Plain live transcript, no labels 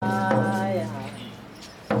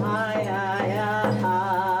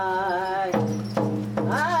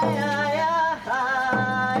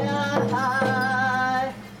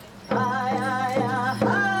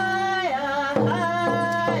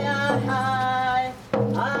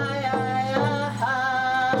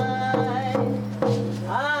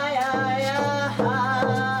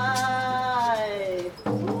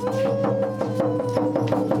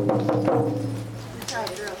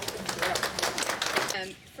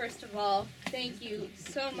first of all, thank you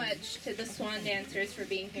so much to the Swan Dancers for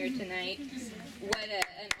being here tonight. What an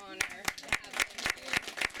honor to have them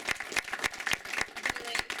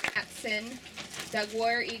here. Matson, Doug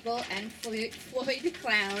War Eagle, and Floyd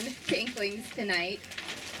Clown to Inklings tonight.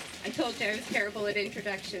 I told you I was terrible at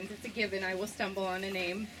introductions. It's a given I will stumble on a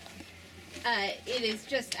name. It is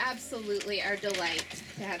just absolutely our delight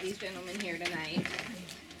to have these gentlemen here tonight.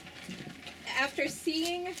 After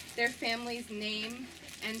seeing their family's name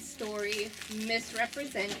and story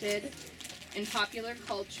misrepresented in popular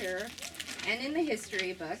culture and in the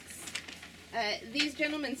history books, these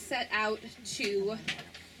gentlemen set out to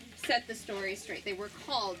set the story straight. They were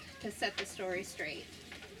called to set the story straight.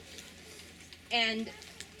 And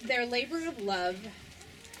their labor of love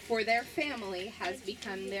for their family has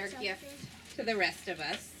become their gift to the rest of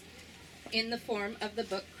us in the form of the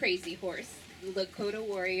book Crazy Horse, the Lakota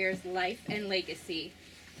Warrior's Life and Legacy,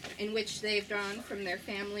 in which they've drawn from their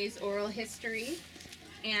family's oral history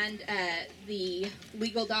and the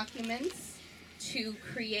legal documents to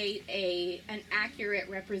create an accurate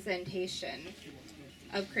representation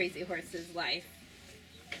of Crazy Horse's life.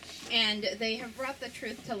 And they have brought the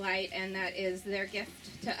truth to light, and that is their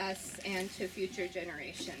gift to us and to future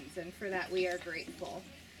generations, and for that we are grateful.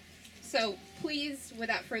 So please,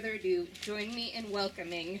 without further ado, join me in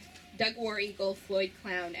welcoming Doug War Eagle, Floyd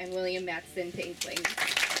Clown, and William Matson to Inklings.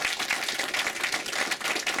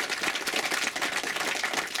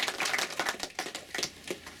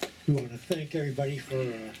 We want to thank everybody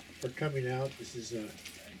for coming out. This is a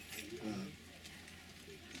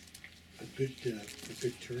good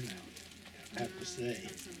turnout, I have to say.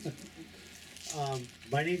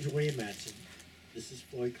 My name's William Matson. This is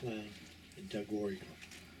Floyd Clown and Doug War Eagle.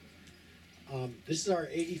 This is our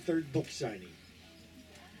 83rd book signing.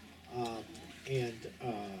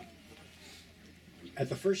 At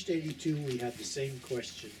the first 82, we had the same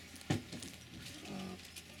question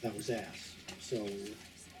that was asked. So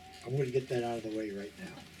I'm going to get that out of the way right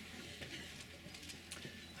now.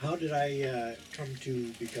 How did I come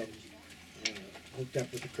to become hooked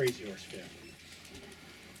up with the Crazy Horse family?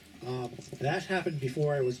 That happened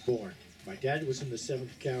before I was born. My dad was in the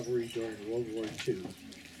 7th Cavalry during World War II.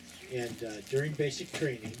 And during basic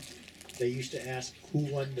training, they used to ask who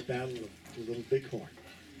won the Battle of the Little Bighorn.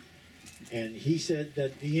 And he said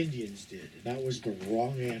that the Indians did. And that was the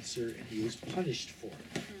wrong answer, and he was punished for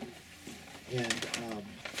it. And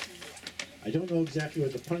I don't know exactly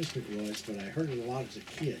what the punishment was, but I heard it a lot as a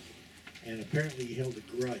kid. And apparently he held a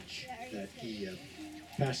grudge that he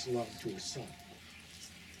passed along to his son.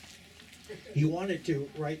 He wanted to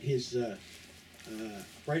write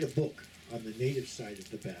write a book on the native side of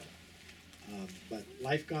the battle. But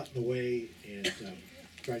life got in the way, and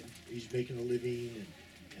he's making a living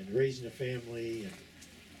and raising a family,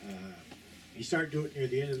 and he started doing it near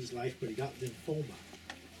the end of his life, but he got lymphoma,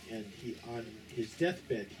 and on his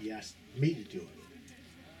deathbed he asked me to do it.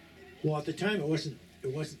 Well, at the time it wasn't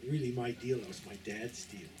really my deal, it was my dad's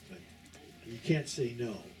deal, but you can't say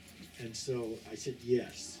no, and so I said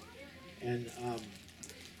yes. And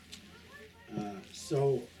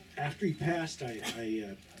so after he passed,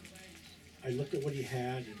 I looked at what he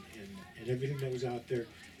had and everything that was out there.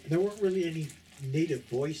 And there weren't really any native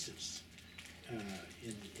voices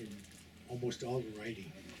in almost all the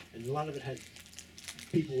writing. And a lot of it had,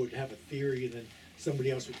 people would have a theory, and then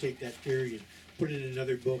somebody else would take that theory and put it in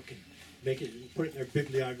another book and put it in their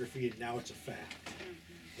bibliography, and now it's a fact.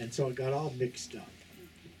 And so it got all mixed up.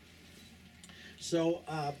 So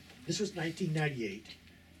this was 1998,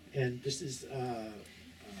 and this is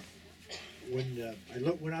when I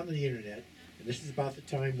went on the internet, and this is about the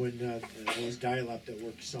time when there was dial-up that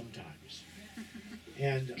worked sometimes.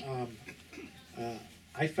 And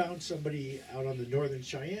I found somebody out on the Northern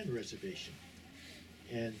Cheyenne Reservation,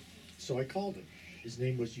 and so I called him. His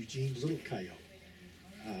name was Eugene Little Coyote,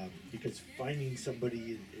 because finding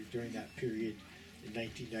somebody during that period in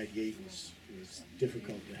 1998 was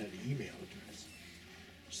difficult to have an email address.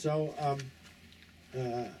 So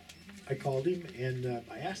I called him, and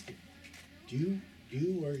I asked him, do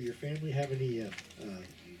you or your family have any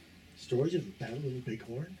stories of the Battle of the Little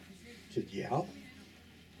Bighorn? He said, yeah.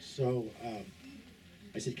 So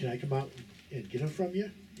I said, can I come out and get them from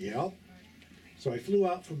you? Yeah. So I flew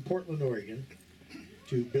out from Portland, Oregon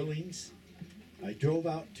to Billings. I drove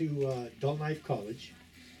out to Dull Knife College,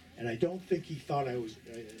 and I don't think he thought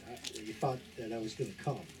he thought that I was going to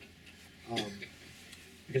come.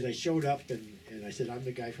 Because I showed up and I said, I'm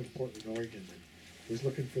the guy from Portland, Oregon that was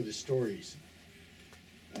looking for the stories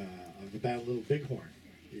of the Battle of Little Bighorn.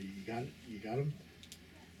 You got it? You got them?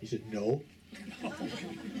 He said, no.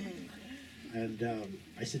 And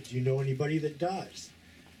I said, do you know anybody that does?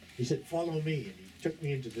 He said, "Follow me," and he took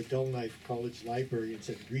me into the Dull Knife College library and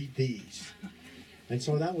said, "Read these." And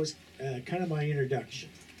so that was kind of my introduction.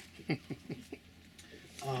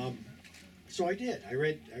 So I did. I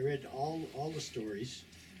read all the stories,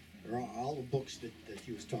 or all the books that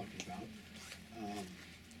he was talking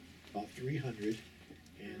about 300,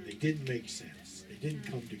 and they didn't make sense. They didn't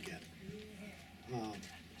come together.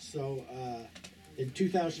 So in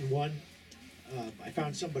 2001, I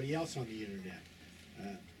found somebody else on the internet,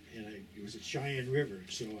 and it was at Cheyenne River.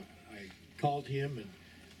 So I called him,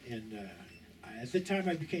 and at the time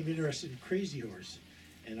I became interested in Crazy Horse,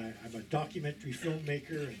 and I'm a documentary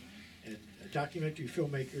filmmaker, and a documentary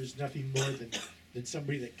filmmaker is nothing more than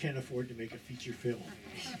somebody that can't afford to make a feature film.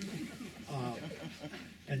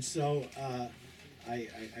 And so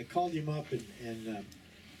I called him up, and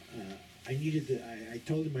I needed I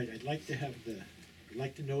told him I'd like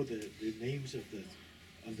to know the names of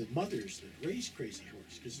the mothers that raised Crazy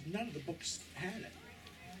Horse, because none of the books had it.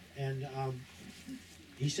 And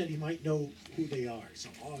he said he might know who they are. So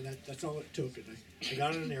that's all it took. And I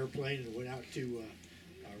got on an airplane and went out to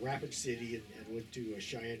Rapid City and went to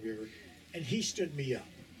Cheyenne River, and he stood me up.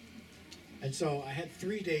 And so I had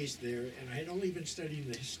 3 days there, and I had only been studying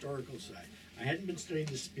the historical side. I hadn't been studying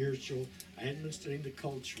the spiritual. I hadn't been studying the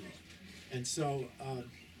cultural. And so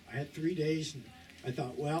I had 3 days, and I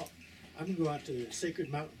thought, well, I'm going to go out to the Sacred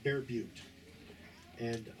Mountain Bear Butte,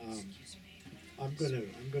 and I'm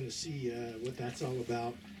gonna see what that's all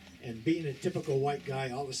about. And being a typical white guy,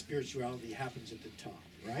 all the spirituality happens at the top,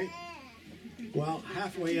 right? Well,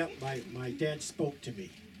 halfway up, my dad spoke to me,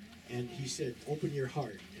 and he said, "Open your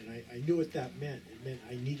heart." And I knew what that meant. It meant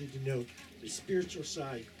I needed to know the spiritual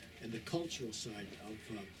side and the cultural side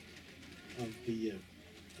of the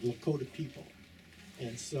Lakota people.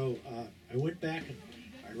 And so I went back and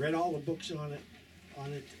I read all the books on it,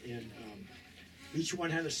 and each one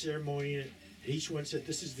had a ceremony in it. Each one said,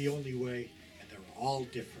 "This is the only way," and they were all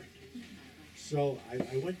different. So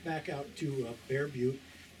I went back out to Bear Butte,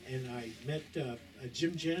 and I met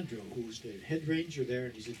Jim Jandro, who's the head ranger there,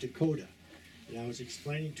 and he's a Dakota. And I was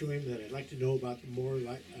explaining to him that I'd like to know about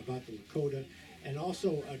about the Lakota, and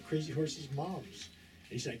also Crazy Horse's moms.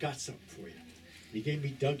 And he said, "I got something for you." And he gave me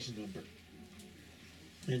Doug's number.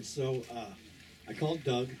 And so I called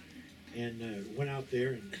Doug and went out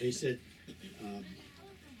there, and they said,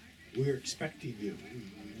 "We were expecting you.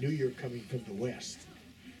 We knew you were coming from the West."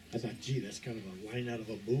 I thought, gee, that's kind of a line out of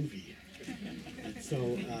a movie. And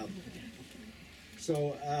so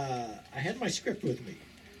I had my script with me.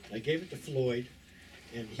 I gave it to Floyd,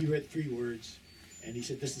 and he read 3 words, and he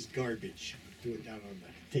said, "This is garbage." Threw it down on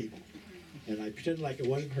the table. And I pretended like it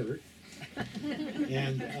wasn't hurt.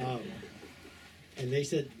 And they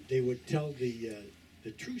said they would tell the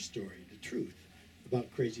true story, the truth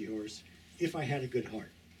about Crazy Horse, if I had a good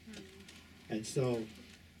heart. And so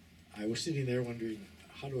I was sitting there wondering,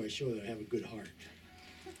 how do I show that I have a good heart?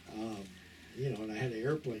 And I had an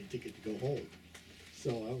airplane ticket to go home.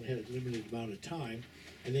 So I only had a limited amount of time.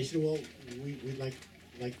 And they said, "Well, we'd like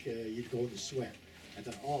you to go in the sweat." I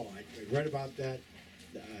thought, I read about that.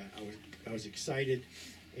 I was excited.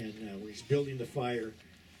 And when he's building the fire,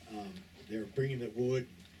 they were bringing the wood.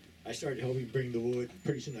 I started helping bring the wood.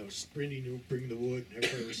 Pretty soon I was sprinting to bring the wood, and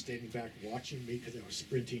everybody was standing back watching me because I was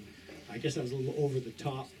sprinting. I guess I was a little over the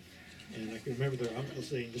top, and I can remember their uncle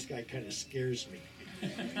saying, "This guy kind of scares me."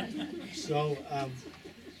 So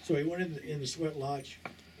we went in the sweat lodge,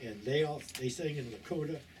 and they sang in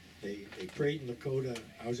Lakota. They prayed in Lakota.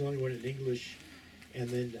 I was the only one in English, and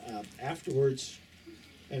then afterwards,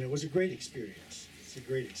 and it was a great experience. It's a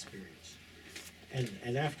great experience.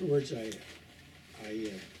 And afterwards, I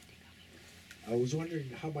was wondering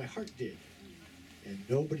how my heart did, and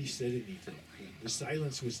nobody said anything. The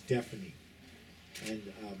silence was deafening. And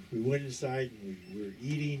we went inside, and we were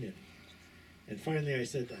eating, and finally I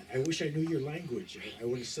said, "I wish I knew your language. I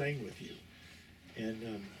would have sang with you."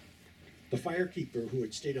 And the firekeeper, who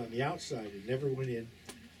had stayed on the outside and never went in,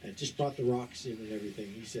 and just brought the rocks in and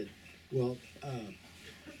everything, he said, "Well,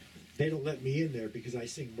 they don't let me in there because I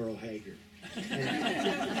sing Merle Haggard."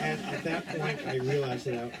 And at that point, I realized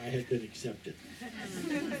that I had been accepted.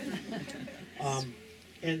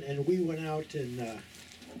 And we went out and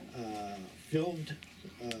filmed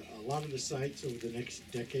a lot of the sites over the next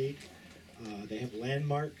decade. They have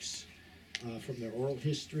landmarks from their oral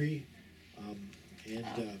history,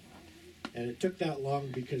 and it took that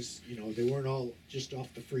long because they weren't all just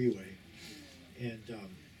off the freeway, and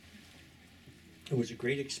it was a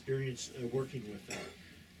great experience working with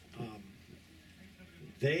them.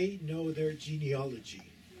 They know their genealogy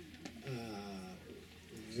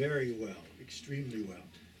very well, extremely well.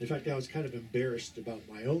 In fact, I was kind of embarrassed about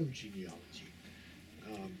my own genealogy.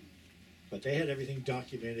 But they had everything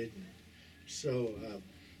documented, and so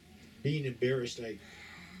being embarrassed,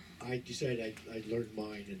 I decided I'd learn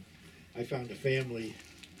mine, and I found a family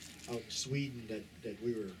out in Sweden that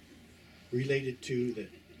we were related to that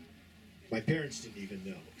my parents didn't even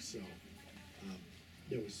know. So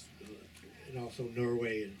there was, and also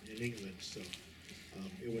Norway and England. So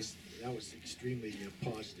that was extremely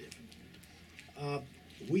positive.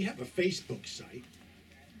 We have a Facebook site,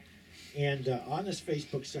 and on this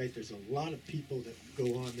Facebook site, there's a lot of people that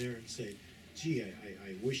go on there and say, "Gee,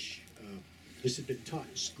 I wish this had been taught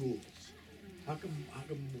in schools. How come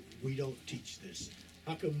we don't teach this?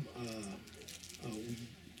 How come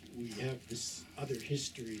we have this other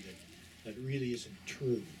history that really isn't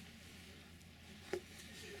true?"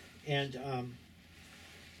 And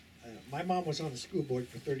my mom was on the school board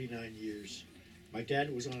for 39 years. My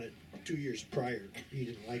dad was on it 2 years prior. He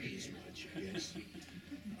didn't like it as much, I guess.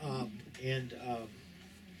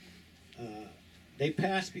 They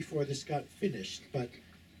passed before this got finished, but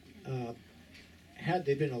had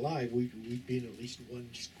they been alive, we'd be in at least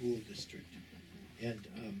one school district. And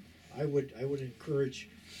I would encourage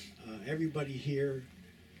everybody here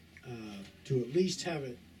to at least have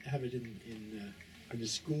it in the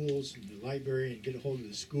schools and the library, and get a hold of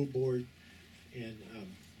the school board, and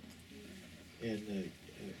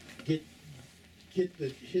get the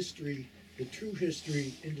history, the true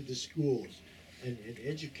history, into the schools, and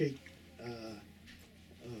educate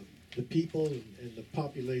the people and the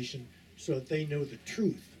population so that they know the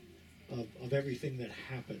truth of everything that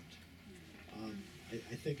happened.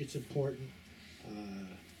 I think it's important.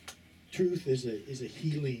 Truth is a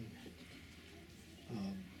healing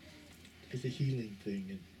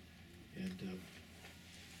thing, and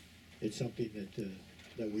it's something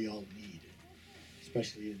that we all need,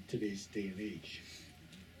 especially in today's day and age.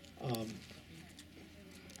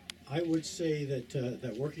 I would say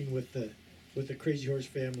that working with the Crazy Horse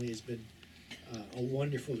family has been a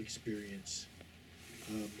wonderful experience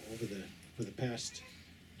for the past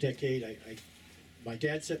decade. My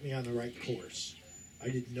dad set me on the right course. I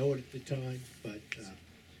didn't know it at the time, but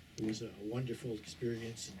it was a wonderful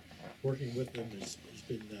experience. And working with them has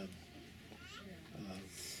been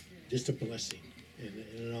just a blessing and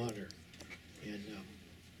an honor. And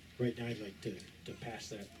right now, I'd like to pass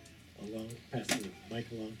the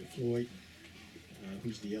mic along to Floyd,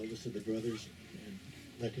 who's the eldest of the brothers, and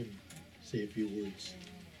let him say a few words.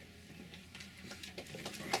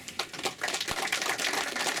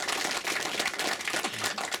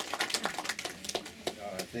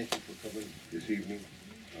 Thank you for coming this evening.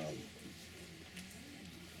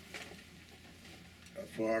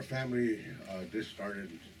 For our family, this started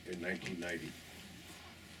in 1990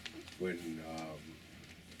 when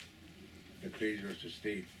the Crazy Horse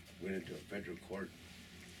estate went into a federal court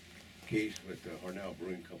case with the Hornell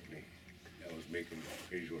Brewing Company that was making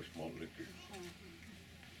Crazy Horse malt liquor.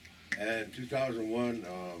 And 2001,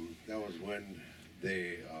 that was when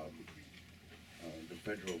the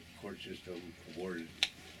federal court system awarded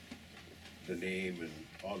the name and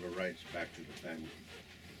all the rights back to the family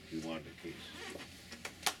who won the case.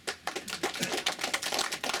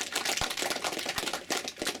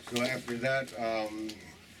 So after that,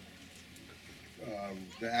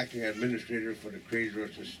 the acting administrator for the Crazy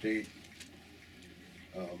Horse estate,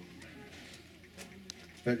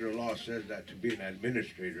 federal law says that to be an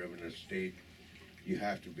administrator of an estate, you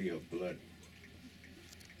have to be of blood.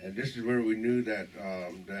 And this is where we knew that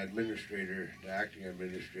the acting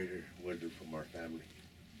administrator, wasn't from our family.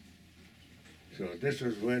 So this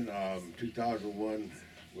was when 2001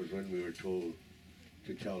 was when we were told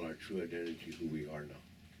to tell our true identity, who we are now.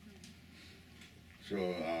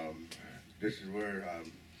 So this is where,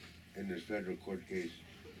 in this federal court case,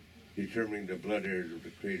 determining the blood heirs of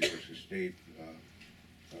the Crazy Horse estate,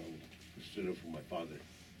 stood up for my father,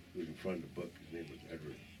 who was in front of the book. His name was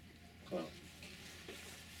Edward Clown.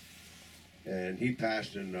 And he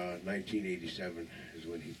passed in 1987 is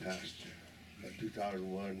when he passed.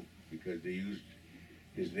 2001, because they used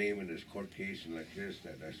his name in this court case and like this,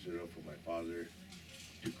 that I stood up for my father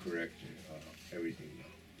to correct everything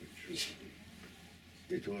with truth.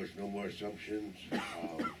 They told us no more assumptions.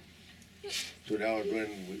 So that was when,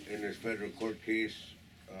 in this federal court case,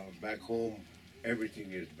 back home,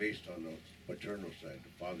 everything is based on the paternal side,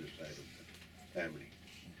 the father's side of the family.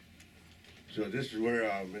 So this is where,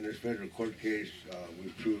 in this federal court case, we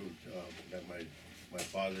proved that my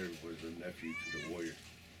father was a nephew to the warrior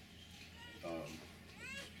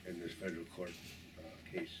in this federal court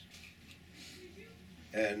case.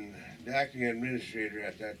 And the acting administrator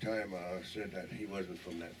at that time said that he wasn't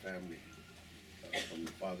from that family. from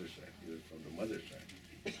the father's side, he was from the mother's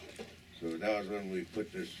side. So that was when we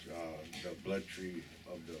put this, the blood tree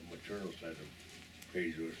of the maternal side of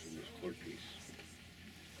Crazy Horse in this court case.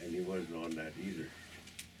 And he wasn't on that either.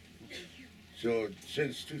 So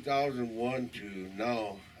since 2001 to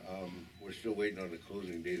now, we're still waiting on the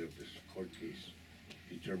closing date of this court case,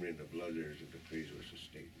 determining the blood heirs of the Crazy Horse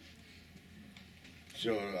estate.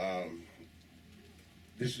 So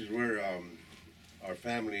this is where our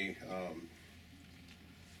family,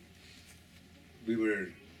 we were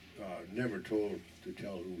never told to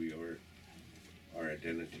tell who we are, our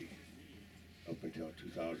identity, up until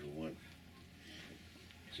 2001.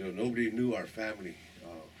 So nobody knew our family,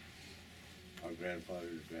 our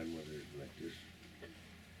grandfathers, grandmothers, like this.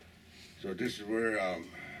 So this is where,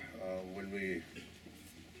 when we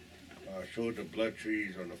showed the blood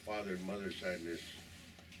trees on the father and mother side in this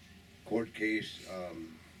court case,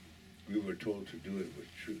 we were told to do it with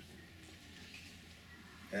truth.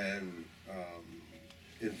 And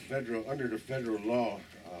under the federal law,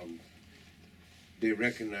 they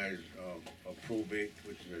recognize a probate,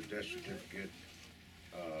 which is a death certificate.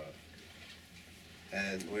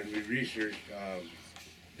 And when we researched,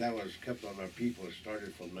 that was kept on our people. It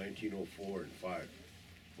started from 1904 and 5,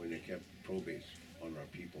 when they kept probates on our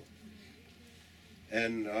people.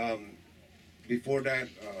 And before that,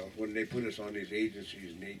 when they put us on these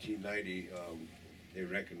agencies in 1890, they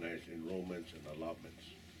recognized enrollments and allotments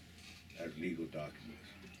as legal documents.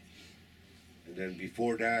 And then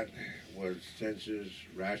before that was census,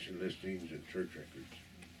 ration listings, and church records.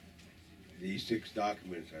 These 6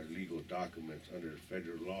 documents are legal documents under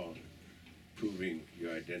federal law, proving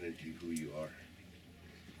your identity, who you are.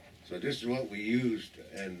 So this is what we used,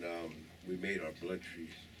 and we made our blood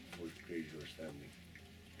trees for the Crazy Horse family.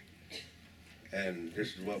 And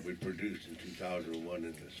this is what we produced in 2001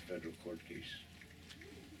 in this federal court case.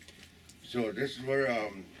 So this is where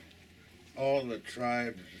all the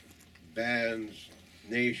tribes, bands,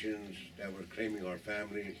 nations that were claiming our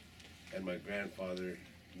family and my grandfather,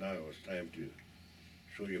 now it was time to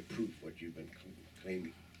show you proof what you've been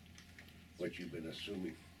claiming, what you've been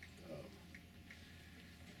assuming.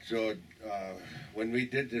 So when we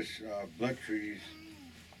did this blood trees,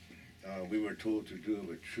 we were told to do it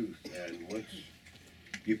with truth, and once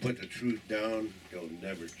you put the truth down, they'll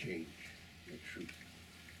never change the truth.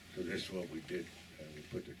 So this is what we did, we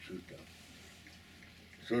put the truth down.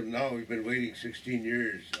 So now we've been waiting 16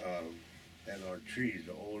 years, and our tree is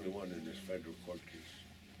the only one in this federal court case.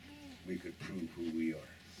 We could prove who we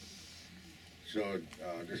are. So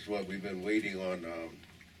this is what we've been waiting on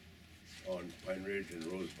Pine Ridge and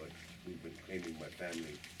Rosebud. We've been claiming my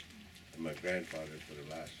family and my grandfather for the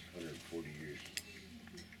last 140 years.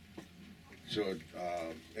 So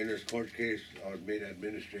in this court case, I was made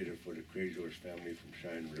administrator for the Crazy Horse family from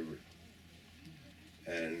Cheyenne River.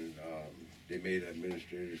 And they made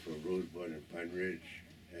administrators for Rosebud and Pine Ridge,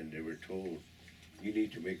 and they were told, you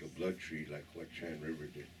need to make a blood tree like what Cheyenne River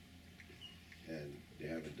did. And they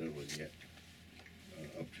haven't done one yet,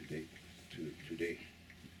 up to date, to today.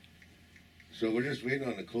 So we're just waiting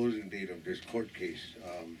on the closing date of this court case,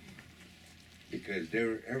 because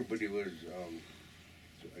everybody was,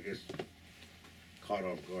 I guess, caught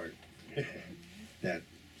off guard that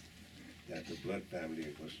the blood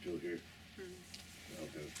family was still here,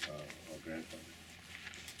 of our grandfather.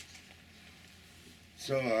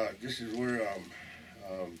 So this is where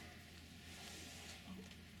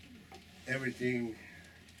everything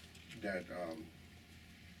that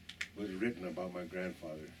was written about my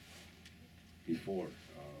grandfather before,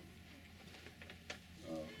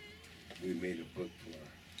 we made a book for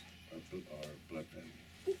our blood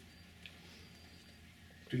family.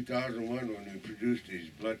 2001, when we produced these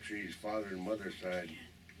blood trees, father and mother side,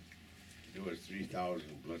 there was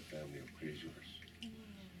 3,000 blood family of Crazy Horse.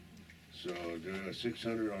 So there were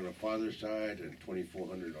 600 on the father's side and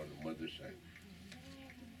 2,400 on the mother's side.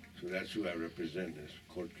 So that's who I represent in this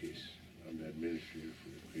court case. I'm the administrator for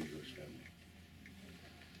the Crazy Horse family.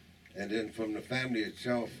 And then from the family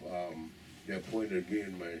itself, they appointed me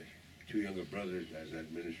and my 2 younger brothers as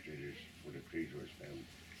administrators for the Crazy Horse family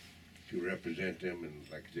to represent them in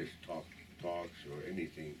like this talks or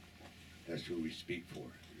anything. That's who we speak for.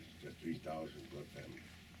 It's the 3,000 blood family.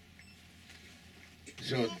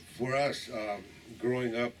 So for us,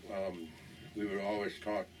 growing up, we were always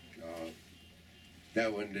taught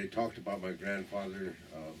that when they talked about my grandfather,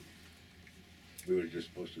 we were just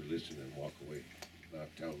supposed to listen and walk away, not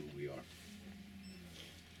tell who we are.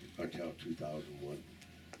 Until 2001.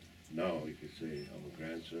 Now you could say, I'm a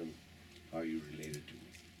grandson, how are you related to me?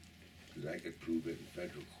 Because I could prove it in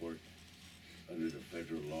federal court, under the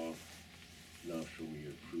federal law. Now show me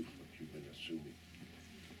your proof what you've been assuming.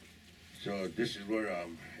 So this is where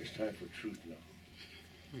it's time for truth now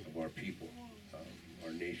of our people,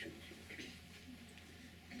 our nations.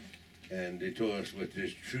 And they told us with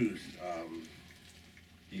this truth,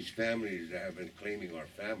 these families that have been claiming our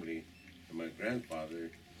family and my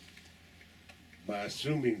grandfather, by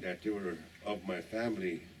assuming that they were of my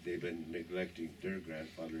family, they've been neglecting their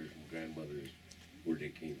grandfathers and grandmothers, where they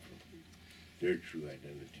came from, their true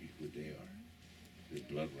identity, who they are, their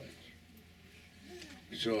bloodlines.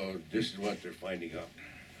 So this is what they're finding out.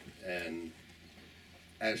 And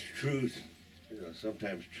as truth,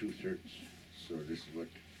 sometimes truth hurts. So this is what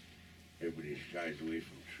everybody shies away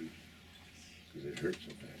from truth, because it hurts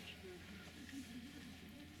sometimes.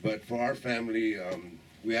 But for our family,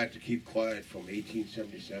 we had to keep quiet from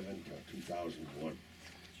 1877 to 2001.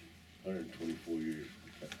 124 years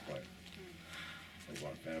we kept quiet of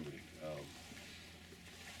our family.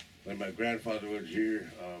 When my grandfather was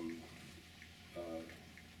here,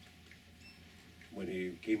 when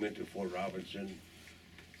he came into Fort Robinson,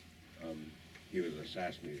 he was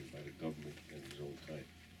assassinated by the government in his own time.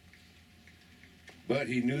 But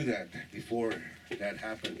he knew that before that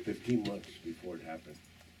happened, 15 months before it happened,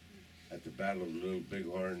 at the Battle of Little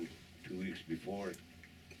Bighorn 2 weeks before,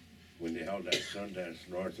 when they held that Sundance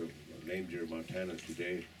north of Lame Deer, Montana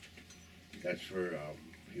today, that's where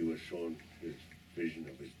he was shown his vision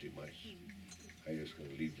of his demise, how he was going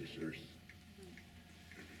to leave this earth.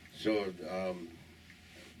 So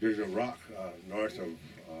there's a rock north of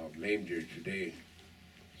Lame Deer today,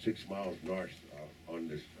 6 miles north on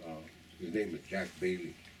this, his name is Jack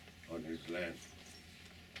Bailey, on his land.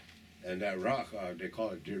 And that rock, they call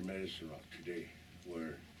it Deer Medicine Rock today,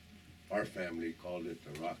 where our family called it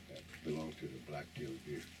the rock that belonged to the black-tailed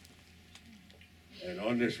deer. And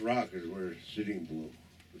on this rock is where Sitting Bull's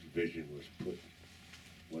vision was put,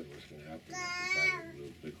 what was going to happen at the Battle of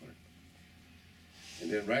Little Bighorn.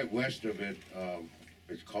 And then right west of it,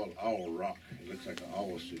 it's called Owl Rock. It looks like an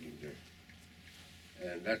owl sitting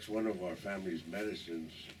there. And that's one of our family's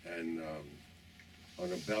medicines. And on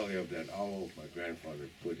the belly of that owl, my grandfather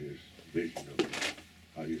put his vision of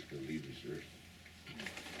how he was going to leave this earth.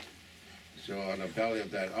 So on the belly of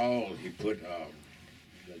that owl, he put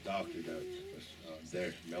the doctor that was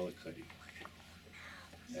there, Melicuddy.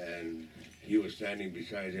 And he was standing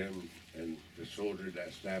beside him, and the soldier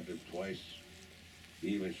that stabbed him twice, he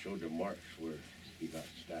even showed the marks where he got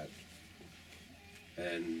stabbed.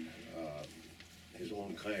 And his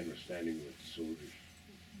own kind was standing with the soldiers,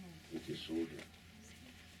 with his soldier.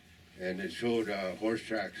 And it showed horse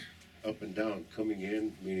tracks up and down coming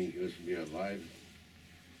in, meaning he was going to be alive.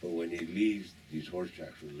 But when he leaves, these horse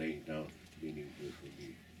tracks were laying down, meaning he was going to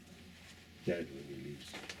be dead when he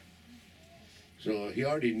leaves. So he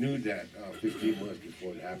already knew that 15 months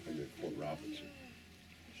before it happened at Fort Robinson,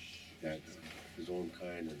 that his own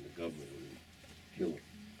kind and the government would kill him.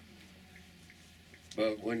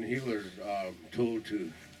 But when he was told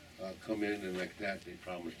to come in and like that, they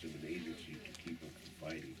promised him an agency to keep him from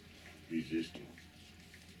fighting, resisting,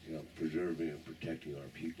 preserving and protecting our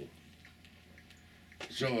people.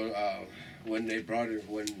 So when they brought it,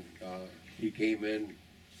 when he came in,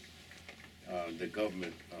 the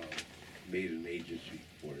government made an agency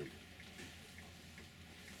for him.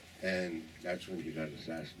 And that's when he got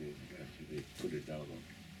assassinated, after they put it down on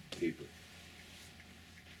paper.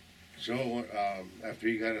 So after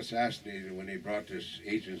he got assassinated, when they brought this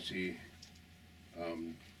agency,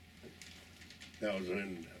 that was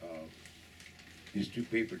when these two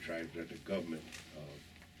paper tribes that the government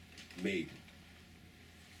made.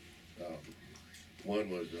 One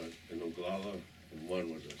was an Oglala and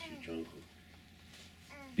one was a Sichunko.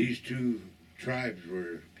 These two tribes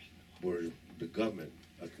were the government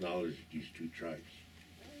acknowledged these two tribes.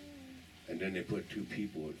 And then they put two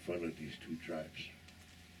people in front of these two tribes,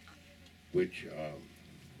 which,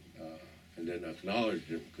 and then acknowledged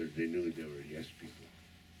them because they knew they were yes people.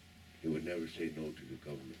 They would never say no to the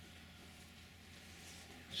government.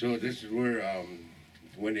 So this is where,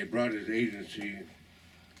 when they brought his agency,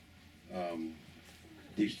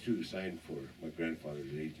 these two signed for my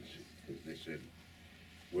grandfather's agency because they said,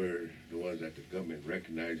 we're the ones that the government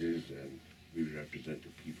recognizes and we represent the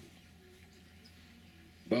people.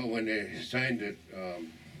 But when they signed it,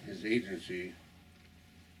 his agency,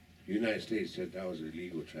 the United States said that was a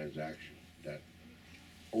legal transaction, that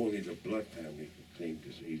only the blood family could claim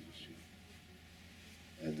this agency.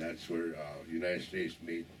 And that's where the United States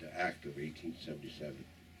made the Act of 1877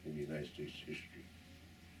 in the United States history,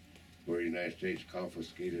 where the United States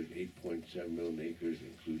confiscated 8.7 million acres,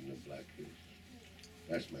 including the Black Hills.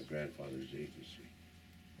 That's my grandfather's agency.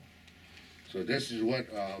 So this is what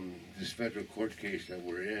this federal court case that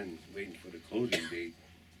we're in, waiting for the closing date.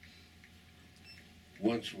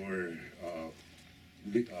 Once we're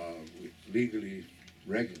legally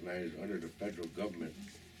recognized under the federal government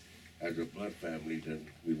as a blood family, then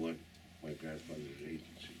we want my grandfather's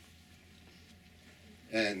agency.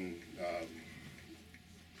 And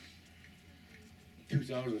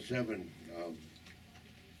 2007,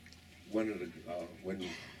 one of the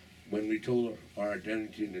when we told our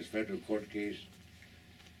identity in this federal court case,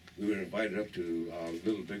 we were invited up to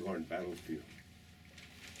Little Bighorn Battlefield.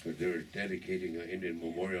 Because they were dedicating an Indian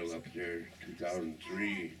memorial up there,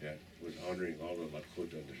 2003, that was honoring all the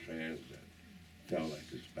Lakota and the Cheyennes that fell at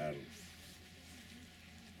this battle.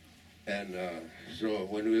 And so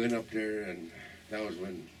when we went up there, and that was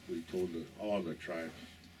when we told all the tribes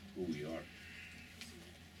who we are.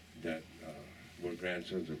 That we're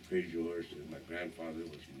grandsons of Crazy Horse, and my grandfather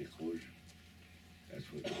was Nikoj. That's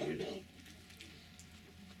what he is.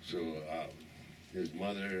 So his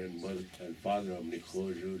mother and father of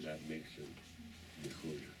Nikoju, that makes him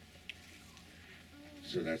Nikoju.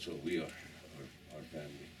 So that's what we are, our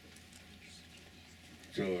family.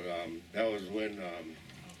 So that was when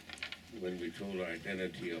we told our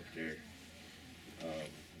identity up there.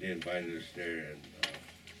 They invited us there, and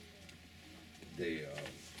they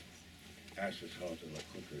asked us how the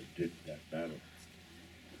Lakota did that battle.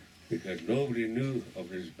 Because nobody knew of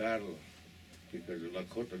this battle, because the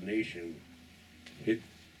Lakota Nation hid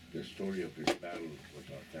the story of this battle with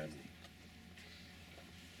our family.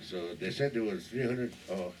 So they said there was 3,000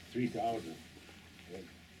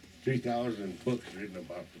 books written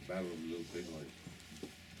about the Battle of Little Bighorn,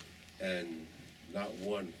 and not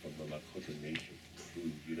one from the Lakota Nation, who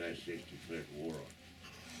the United States declared war on.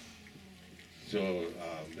 So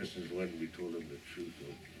this is when we told them the truth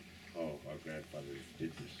of how our grandfathers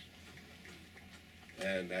did this.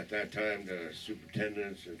 And at that time, the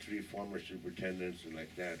superintendents and 3 former superintendents and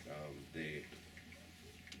like that, they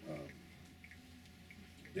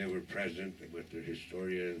were present with their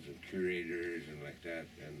historians and curators and like that.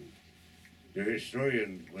 And their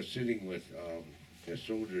historian was sitting with a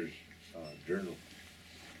soldier's journal.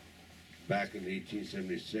 Back in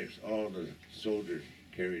 1876, all the soldiers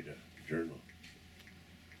carried a journal.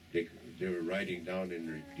 They were writing down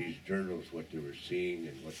in these journals what they were seeing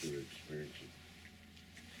and what they were experiencing.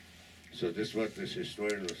 So this is what this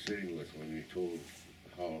historian was sitting with when we told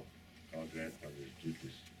how our grandfathers did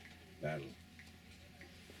this battle.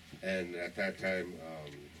 And at that time,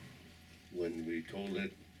 when we told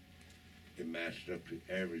it, it matched up to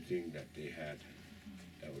everything that they had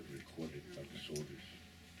that was recorded by the soldiers.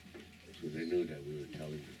 So they knew that we were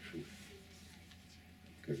telling the truth,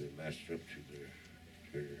 because it matched up to their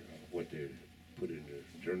what they put in their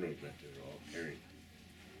journals that they're all carrying.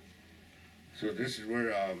 So this is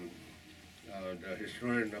where the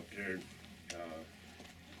historian up there,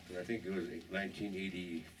 I think it was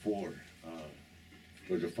 1984,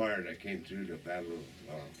 was a fire that came through the Battle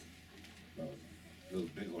of Little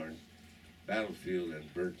Bighorn battlefield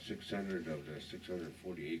and burnt 600 of the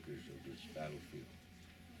 640 acres of this battlefield.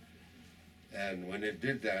 And when it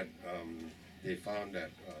did that, they found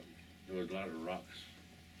that there was a lot of rocks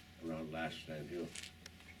around Last Stand Hill.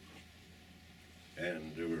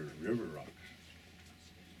 And there were river rocks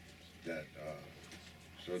that,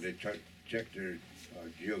 so they checked their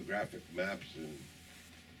geographic maps,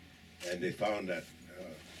 and they found that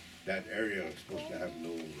that area was supposed to have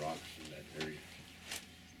no rocks in that area.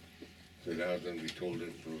 So that was when we told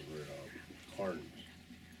them those were carns.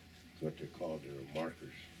 That's what they're called, they were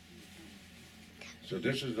markers. So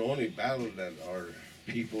this is the only battle that our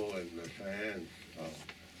people and the Cheyennes,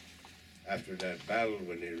 after that battle,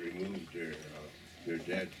 when they removed their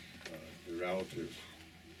dead, their relatives,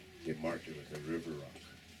 they marked it with a river rock.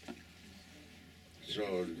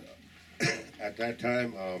 So at that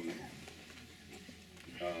time,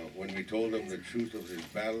 when we told them the truth of this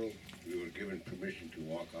battle, we were given permission to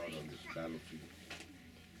walk out on this battlefield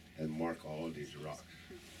and mark all these rocks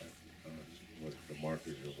with the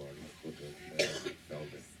markers of our Lakota and fell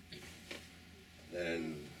there. And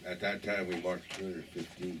at that time, we marked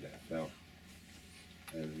 215 that fell.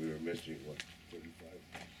 And we were missing, what, 35?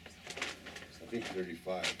 I think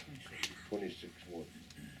 35, 26 more.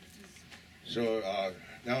 So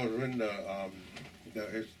that was when the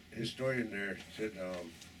historian there said,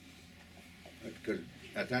 because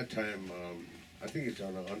at that time, I think it's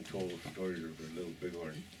on the Untold Stories of the Little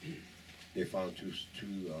Bighorn, they found two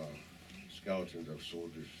skeletons of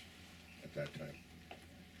soldiers at that time.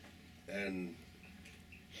 And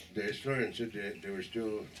the historian said that there were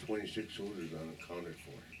still 26 soldiers unaccounted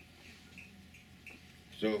for.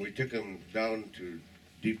 So we took them down to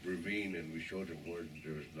deep ravine, and we showed him where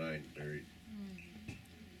there was 9 buried.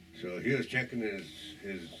 So he was checking his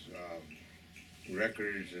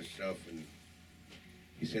records and stuff, and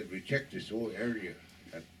he said, we checked this whole area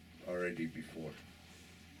already before.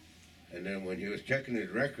 And then when he was checking his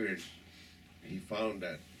records, he found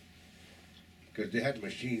that, because they had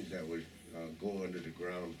machines that would go under the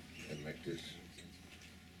ground and like this.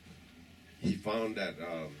 He found that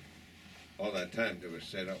all that time they were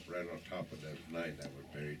set up right on top of those 9 that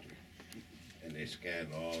were buried there. And they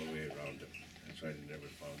scanned all the way around them. That's why they never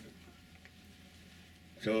found them.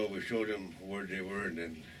 So we showed them where they were, and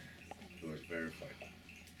then it was verified.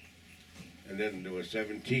 And then there was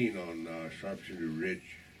 17 on Sharpshooter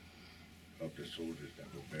Ridge of the soldiers that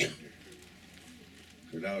were buried there.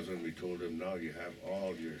 So that was when we told them, now you have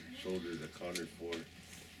all your soldiers accounted for,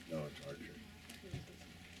 now it's our turn.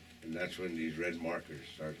 And that's when these red markers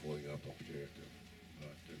start going up there at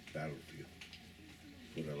the battlefield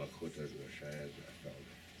for the Lakotas and the Cheyennes that I found.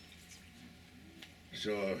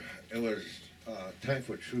 So it was time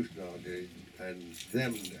for truth now. And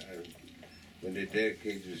them, when they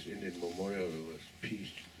dedicated this Indian memorial, it was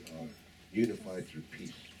peace, unified through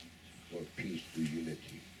peace, or peace through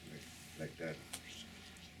unity, like that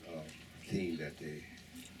theme that they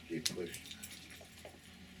pushed.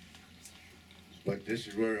 But this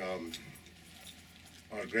is where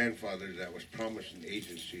our grandfather that was promised an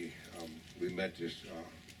agency, we met this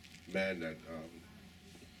man that,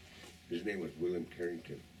 his name was William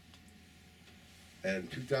Carrington.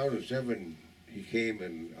 And 2007, he came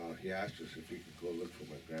and he asked us if we could go look for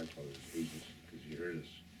my grandfather's agency, because he heard us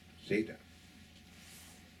say that.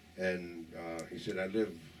 And he said, I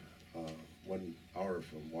live 1 hour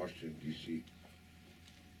from Washington, D.C.,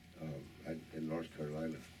 in North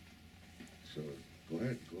Carolina. So go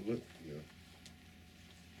ahead, go look, you know.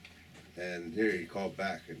 And there he called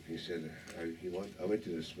back and he said, I went to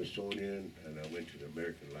the Smithsonian and I went to the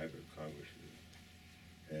American Library of Congress,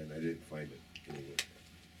 and I didn't find it anywhere.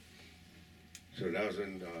 So that was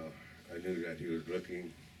when I knew that he was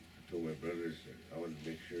looking. I told my brothers that I wanted to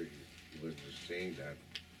make sure he wasn't just saying that.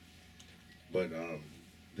 But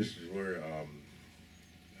this is where,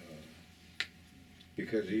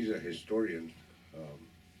 because he's a historian,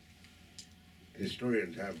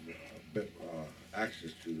 historians have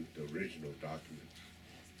access to the original documents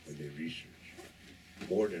when they research,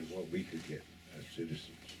 more than what we could get as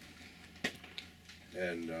citizens.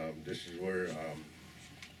 And this is where,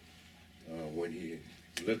 when he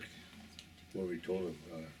looked, where we told him,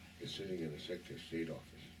 is sitting in the Secretary of State office.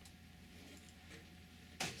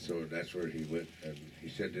 So that's where he went, and he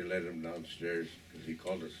said they let him downstairs, because he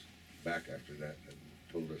called us back after that and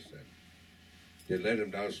told us that they let him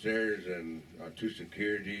downstairs and to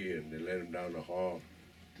security, and they let him down the hall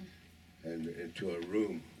and into a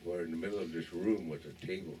room where in the middle of this room was a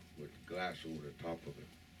table with glass over the top of it,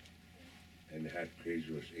 and it had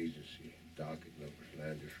Crazy Agency, docket numbers,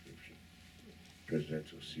 land description,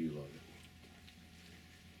 presidential seal on it.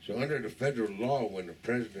 So under the federal law, when the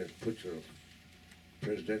president puts a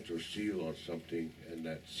presidential seal on something and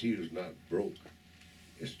that seal is not broke,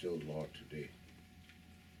 it's still law today.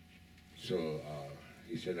 So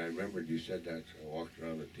he said, I remembered you said that, so I walked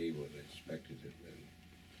around the table and inspected it,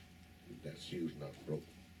 and that seal's not broke.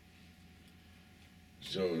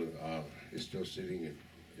 So it's still sitting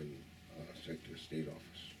in Secretary of State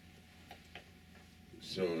office.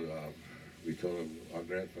 So we told him, our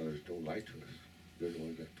grandfathers don't lie to us. They're the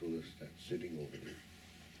ones that told us that's sitting over there.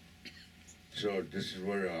 So this is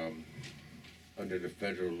where, under the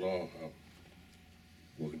federal law,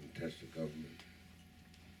 we're going to test the government.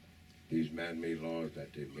 These man-made laws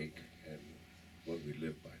that they make and what we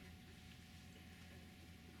live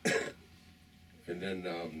by. And then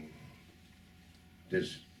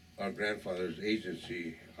our grandfather's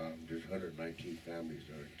agency, there's 119 families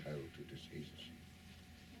that are entitled to this agency.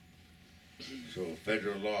 So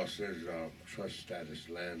federal law says trust status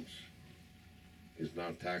lands is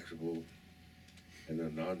non-taxable, and a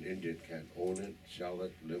non-Indian can't own it, sell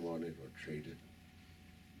it, live on it, or trade it.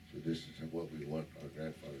 So this is what we want our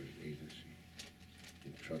grandfather's agency,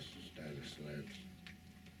 in trust status lands.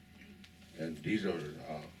 And these are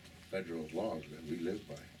federal laws that we live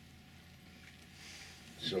by.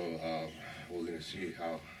 So we're going to see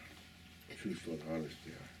how truthful and honest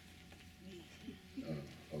they are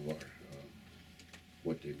of our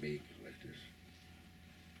what they make like this.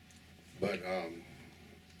 But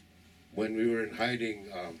when we were in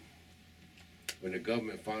hiding, when the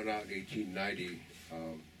government found out in 1890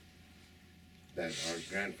 that our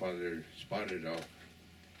grandfather spotted out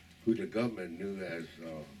who the government knew as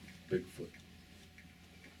Bigfoot,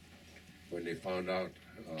 when they found out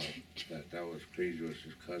that was crazy was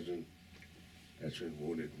his cousin. That's when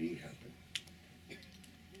Wounded Knee happened.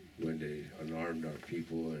 When they unarmed our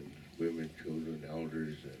people and women, children,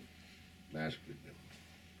 elders, and massacred them.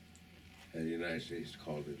 And the United States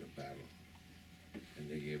called it a battle. And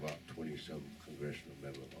they gave out 20-some Congressional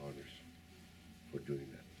Medal of Honors for doing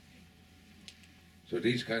that. So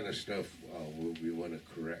these kind of stuff we want to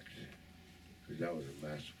correct, because that was a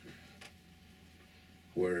massacre.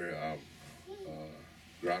 Where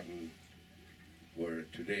Groton, where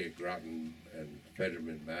today Groton and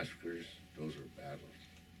Fetterman massacres, those were battles.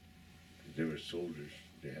 They were soldiers.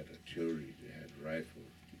 They had artillery. They had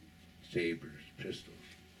rifles, sabers, pistols,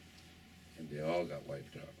 and they all got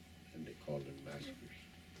wiped out. And they called them massacres.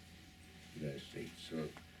 United States. So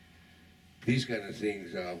these kind of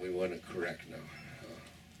things we want to correct now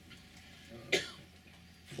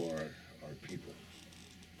for our people.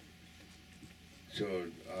 So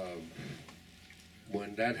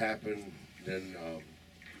when that happened, then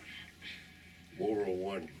World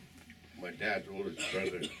War I, my dad's oldest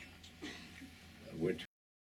brother went to